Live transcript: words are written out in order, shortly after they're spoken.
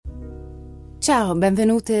Ciao,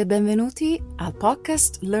 benvenute e benvenuti al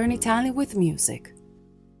podcast Learn Italian with Music.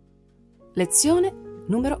 Lezione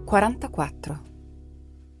numero 44.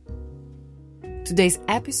 Today's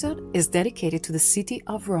episode is dedicated to the city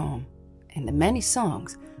of Rome and the many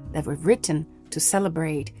songs that were written to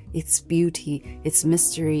celebrate its beauty, its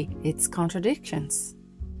mystery, its contradictions.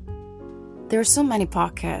 There are so many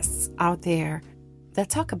podcasts out there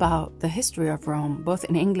that talk about the history of Rome, both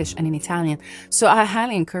in English and in Italian, so I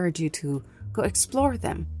highly encourage you to go explore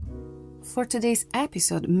them. For today's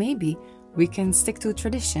episode, maybe we can stick to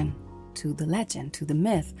tradition, to the legend, to the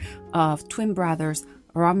myth of twin brothers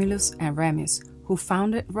Romulus and Remus, who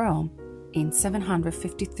founded Rome in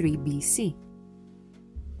 753 BC.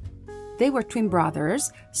 They were twin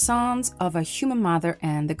brothers, sons of a human mother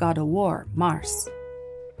and the god of war, Mars.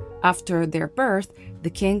 After their birth, the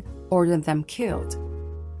king ordered them killed,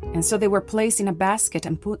 and so they were placed in a basket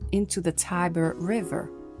and put into the Tiber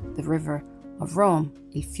River, the river of Rome,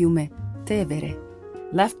 il fiume Tevere,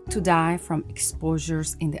 left to die from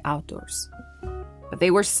exposures in the outdoors. But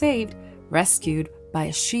they were saved, rescued by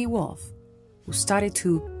a she-wolf who started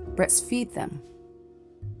to breastfeed them.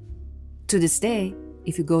 To this day,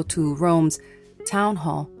 if you go to Rome's town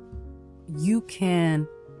hall, you can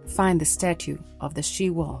find the statue of the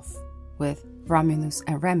she-wolf with Romulus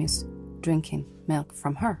and Remus drinking milk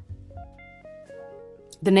from her.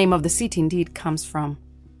 The name of the city indeed comes from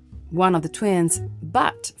one of the twins,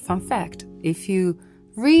 but, fun fact, if you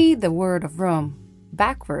read the word of Rome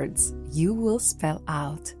backwards, you will spell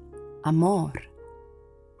out amor,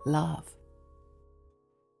 love.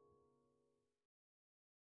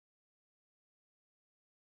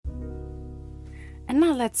 And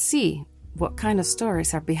now let's see what kind of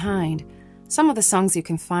stories are behind some of the songs you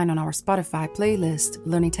can find on our Spotify playlist,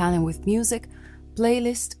 Learn Italian with Music,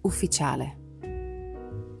 Playlist Ufficiale.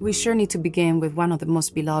 We sure need to begin with one of the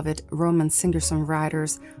most beloved Roman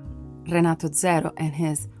singer-songwriters, Renato Zero, and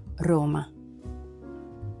his Roma.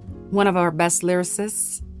 One of our best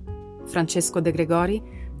lyricists, Francesco De Gregori,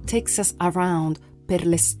 takes us around per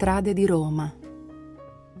le strade di Roma.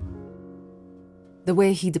 The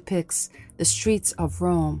way he depicts the streets of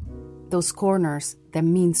Rome, those corners that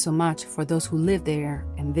mean so much for those who live there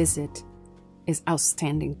and visit, is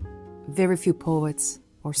outstanding. Very few poets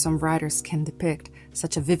or some writers can depict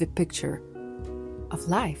such a vivid picture of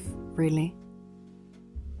life, really.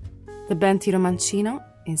 The band Tiro Mancino,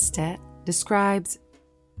 instead, describes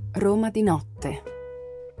Roma di notte,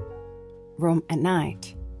 Rome at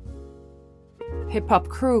night. Hip-hop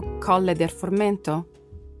crew Colle del Formento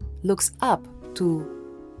looks up to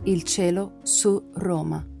Il cielo su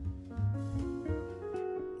Roma,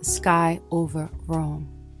 the sky over Rome.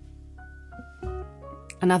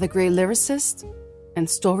 Another great lyricist and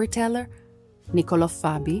storyteller, Niccolò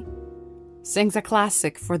Fabi, sings a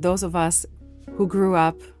classic for those of us who grew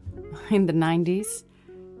up in the 90s,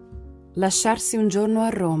 Lasciarsi un giorno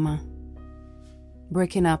a Roma,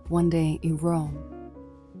 breaking up one day in Rome.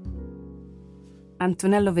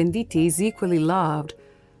 Antonello Venditti is equally loved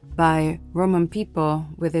by Roman people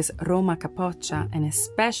with his Roma Capoccia and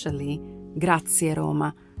especially Grazie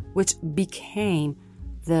Roma, which became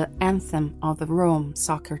the anthem of the Rome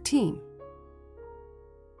soccer team.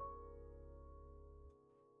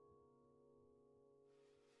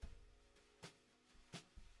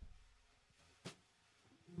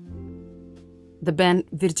 The band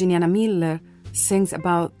Virginiana Miller sings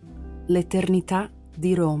about l'eternità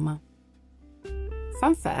di Roma.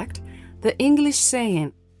 Fun fact, the English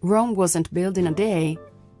saying, Rome wasn't built in a day,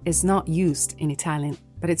 is not used in Italian,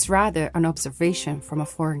 but it's rather an observation from a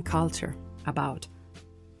foreign culture about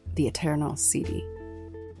the eternal city.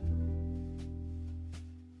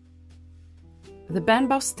 The band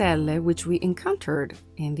Baustelle, which we encountered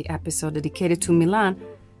in the episode dedicated to Milan,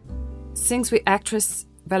 sings with actress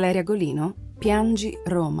Valeria Golino, Piangi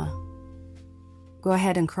Roma. Go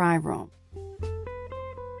ahead and cry, Rome.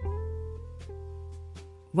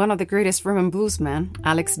 One of the greatest Roman bluesmen,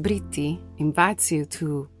 Alex Britti, invites you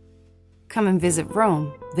to come and visit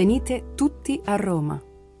Rome. Venite tutti a Roma.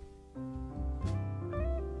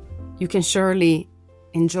 You can surely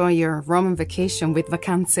enjoy your Roman vacation with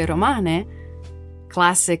Vacanze Romane,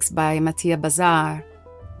 classics by Mattia Bazar,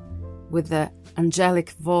 with the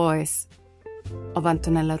angelic voice of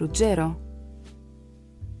Antonella Ruggiero.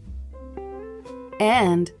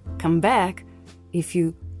 And come back if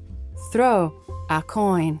you throw a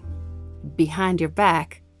coin behind your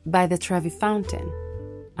back by the Trevi Fountain,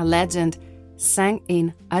 a legend sang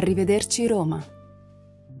in Arrivederci Roma.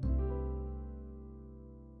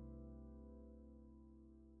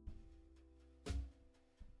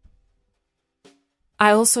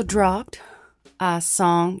 I also dropped a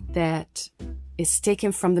song that is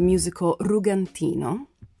taken from the musical Rugantino,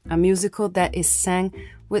 a musical that is sang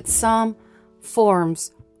with some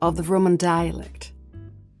forms of the Roman dialect.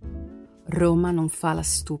 Roma non fa la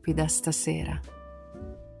stupida stasera.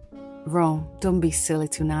 Rome, don't be silly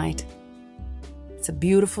tonight. It's a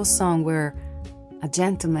beautiful song where a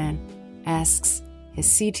gentleman asks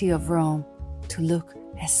his city of Rome to look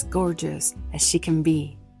as gorgeous as she can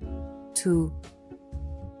be, to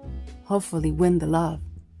hopefully win the love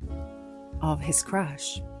of his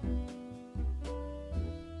crush.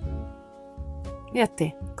 E a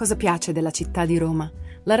te, cosa piace della città di Roma?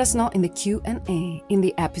 Let us know in the Q&A in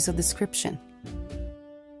the episode description.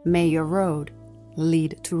 May your road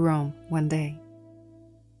lead to Rome one day.